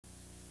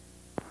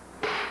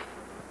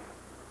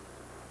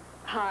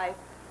Hi,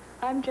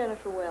 I'm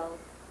Jennifer Wells,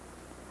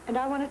 and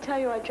I want to tell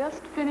you I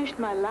just finished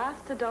my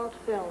last adult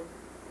film.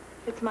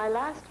 It's my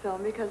last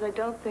film because I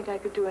don't think I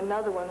could do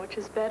another one which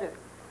is better,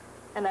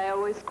 and I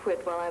always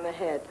quit while I'm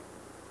ahead.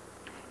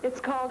 It's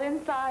called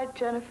Inside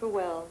Jennifer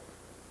Wells,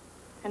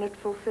 and it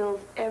fulfills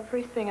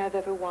everything I've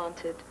ever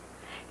wanted.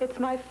 It's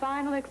my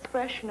final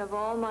expression of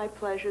all my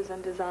pleasures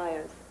and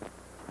desires.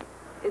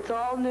 It's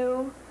all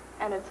new,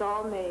 and it's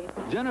all me.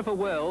 Jennifer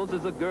Wells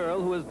is a girl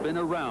who has been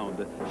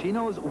around. She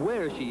knows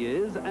where she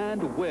is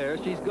and where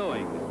she's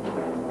going.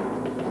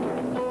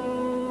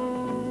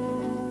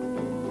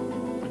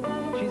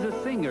 She's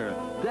a singer,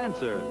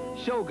 dancer,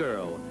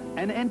 showgirl,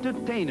 an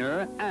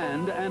entertainer,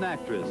 and an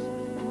actress.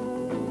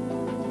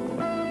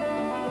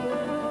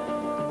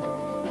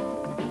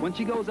 When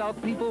she goes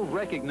out, people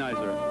recognize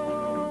her.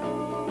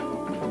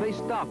 They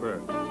stop her.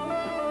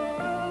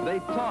 They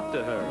talk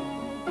to her.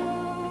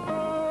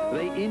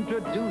 They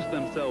introduce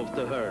themselves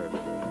to her.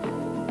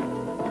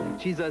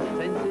 She's a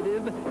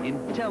sensitive,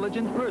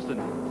 intelligent person.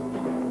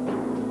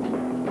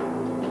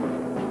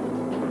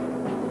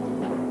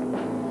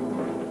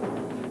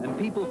 And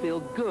people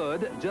feel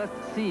good just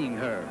seeing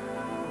her.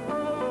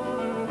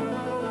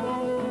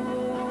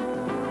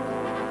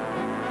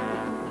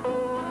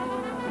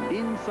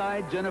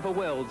 Inside Jennifer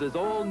Wells is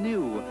all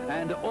new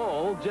and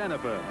all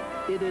Jennifer.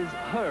 It is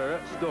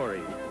her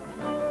story.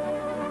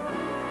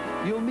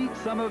 You'll meet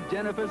some of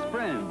Jennifer's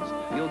friends.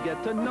 You'll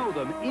get to know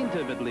them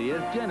intimately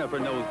as Jennifer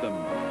knows them.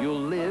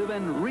 You'll live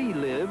and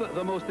relive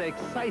the most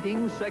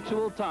exciting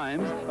sexual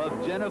times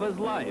of Jennifer's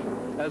life,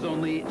 as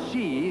only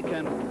she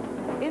can.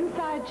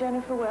 Inside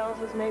Jennifer Wells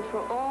was made for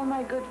all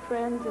my good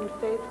friends and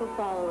faithful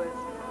followers.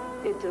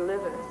 It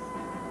delivers.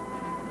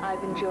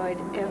 I've enjoyed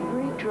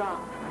every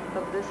drop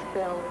of this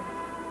film,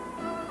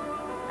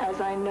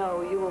 as I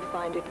know you will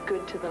find it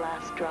good to the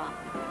last drop.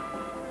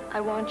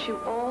 I want you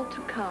all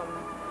to come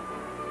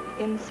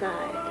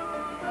inside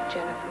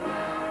Jennifer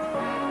Wells.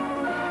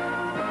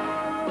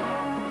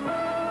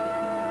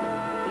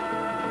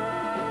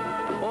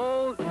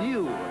 All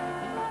new.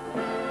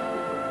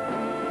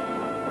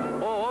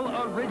 All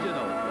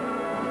original.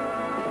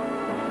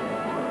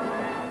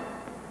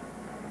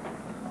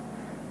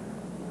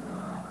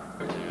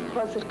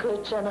 Was it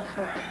good,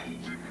 Jennifer?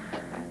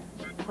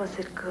 Was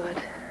it good?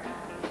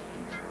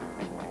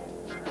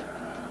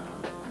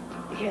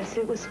 Yes,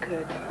 it was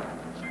good.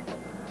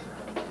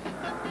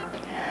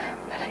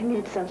 I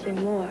need something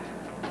more.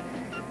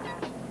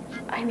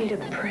 I need a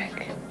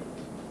prick.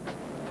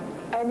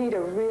 I need a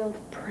real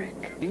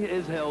prick. He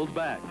is held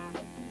back.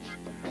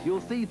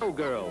 You'll see the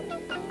girl.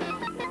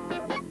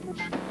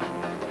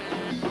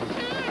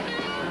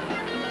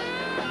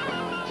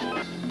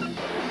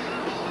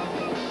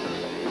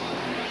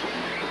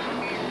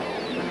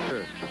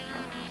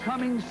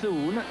 Coming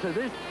soon to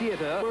this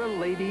theater for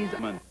ladies.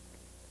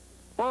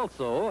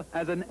 Also,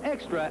 as an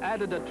extra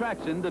added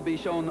attraction to be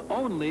shown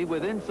only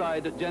with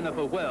Inside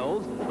Jennifer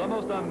Wells, the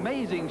most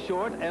amazing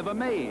short ever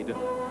made.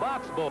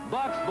 Boxball.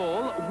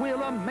 Boxball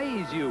will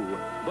amaze you.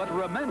 But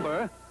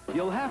remember,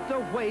 you'll have to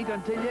wait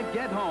until you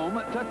get home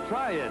to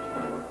try it.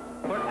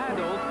 For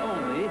adults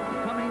only,